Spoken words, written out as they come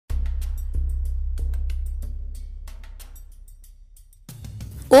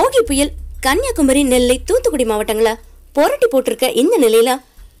ஓகி புயல் கன்னியாகுமரி, நெல்லை, தூத்துக்குடி மாவட்டங்களை புரட்டி போட்டிருக்க இந்த நிலையில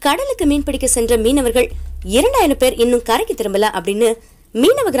கடலுக்கு மீன்பிடிக்க சென்ற மீனவர்கள் 2000 பேர் இன்னும் கரைக்கு திரும்பல அப்படின்னு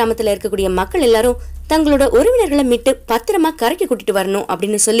மீனவ கிராமத்துல இருக்கக்கூடிய மக்கள் எல்லாரும் தங்களோட உறவினர்களை மீட்டு பத்திரமா கரைக்கு கூட்டிட்டு வரணும்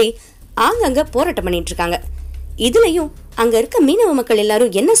அப்படின்னு சொல்லி ஆங்கங்க போராட்டம் பண்ணிட்டு இருக்காங்க. இதுலயும் அங்க இருக்க மீனவ மக்கள்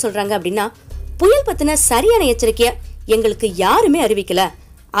எல்லாரும் என்ன சொல்றாங்க அப்படின்னா, புயல் பத்தின சரியான எச்சரிக்கைய எங்களுக்கு யாருமே அறிவிக்கல,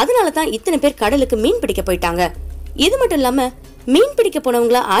 அதனாலதான் இத்தனை பேர் கடலுக்கு மீன் பிடிக்க போயிட்டாங்க. இது மட்டும் இல்லாம மீன் பிடிக்க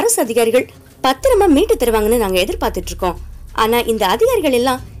போனவங்கள அரசு அதிகாரிகள் பத்திரமா மீட்டு தருவாங்கன்னு நாங்க எதிர்பார்த்துட்டு இருக்கோம். ஆனா இந்த அதிகாரிகள்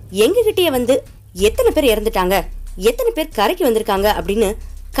எல்லாம் எங்க கிட்டே வந்து எத்தனை பேர் இறந்துட்டாங்க, எத்தனை பேர் கரைக்கு வந்திருக்காங்க அப்படின்னு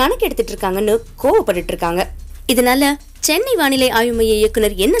கணக்கு எடுத்துட்டு இருக்காங்கன்னு கோவப்பட்டு இருக்காங்க. இதனால சென்னை வானிலை ஆய்வு மைய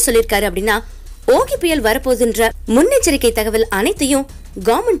இயக்குனர் என்ன சொல்லிருக்காரு அப்படின்னா, ஓகி புயல் வரப்போகுதுன்ற முன்னெச்சரிக்கை தகவல் அனைத்தையும்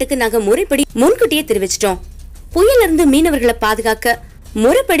கவர்மெண்ட்டுக்கு நாங்க முறைப்படி முன்கூட்டியே தெரிவிச்சிட்டோம். புயல இருந்து மீனவர்களை பாதுகாக்க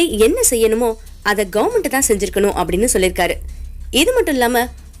முறைப்படி என்ன செய்யணுமோ அதை கவர்மெண்ட் தான் செஞ்சிருக்கணும் அப்படின்னு சொல்லிருக்காரு. இது மட்டும் இல்லாம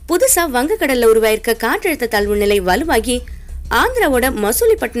புதுசா வங்கக்கடல்ல உருவாயிருக்க காற்றழுத்த தாழ்வு நிலை வலுவாகி ஆந்திராவோட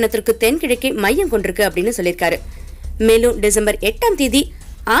மசூலிப்பட்டினத்திற்கு தென்கிழக்கே மையம் கொண்டிருக்கு அப்படின்னு சொல்லியிருக்காரு. மேலும் டிசம்பர் 8ஆம் தேதி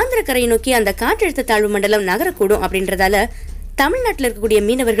ஆந்திர கரையை நோக்கி அந்த காற்றழுத்த தாழ்வு மண்டலம் நகரக்கூடும் அப்படின்றதால தமிழ்நாட்டில் இருக்கக்கூடிய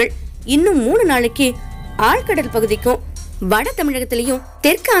மீனவர்கள் இன்னும் 3 நாளைக்கு ஆழ்கடல் பகுதிக்கும் வட தமிழகத்திலையும்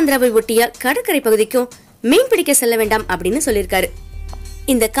தெற்கு ஆந்திராவை ஒட்டிய கடற்கரை பகுதிக்கும் மீன் பிடிக்க செல்ல வேண்டாம் அப்படின்னு சொல்லியிருக்காரு.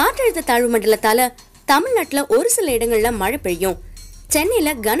 இந்த காற்றழுத்த தாழ்வு மண்டலத்தால தமிழ்நாட்டுல ஒரு சில இடங்கள்ல மழை பெய்யும், சென்னையில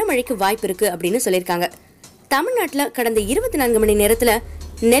கனமழைக்கு வாய்ப்பு இருக்கு அப்படின்னு சொல்லியிருக்காங்க. தமிழ்நாட்டுல கடந்த 24 மணி நேரத்துல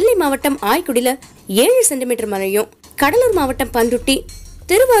நெல்லை மாவட்டம் ஆய்க்குடியில 7 சென்டிமீட்டர் மழையும், கடலூர் மாவட்டம் பண்ருட்டி,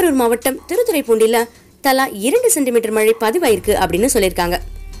 திருவாரூர் மாவட்டம் திருத்துறைப்பூண்டியில தலா 2 சென்டிமீட்டர் மழை பதிவாயிருக்கு அப்படின்னு சொல்லியிருக்காங்க.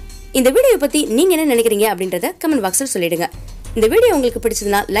 இந்த வீடியோ பத்தி நீங்க என்ன நினைக்கிறீங்க அப்படின்றத கமெண்ட் பாக்ஸில் சொல்லிடுங்க. இந்த வீடியோ உங்களுக்கு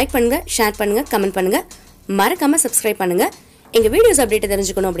பிடிச்சதுன்னா லைக் பண்ணுங்க, ஷேர் பண்ணுங்க, கமெண்ட் பண்ணுங்க, மறக்காம சப்ஸ்கிரைப் பண்ணுங்க. எங்க வீடியோஸ் அப்டேட்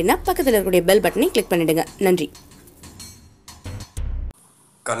தெரிஞ்சுக்கணும் அப்படின்னா பக்கத்துல இருக்கக்கூடிய பெல் பட்டனை கிளிக் பண்ணிடுங்க. நன்றி.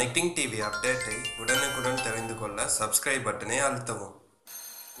 கனெக்டிங் டிவி அப்டேட்டை உடனுக்குடன் தெரிந்து கொள்ள சப்ஸ்கிரைப் பட்டனை அழுத்தவும்.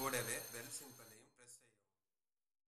 கூடவே பெல் சிம்பல்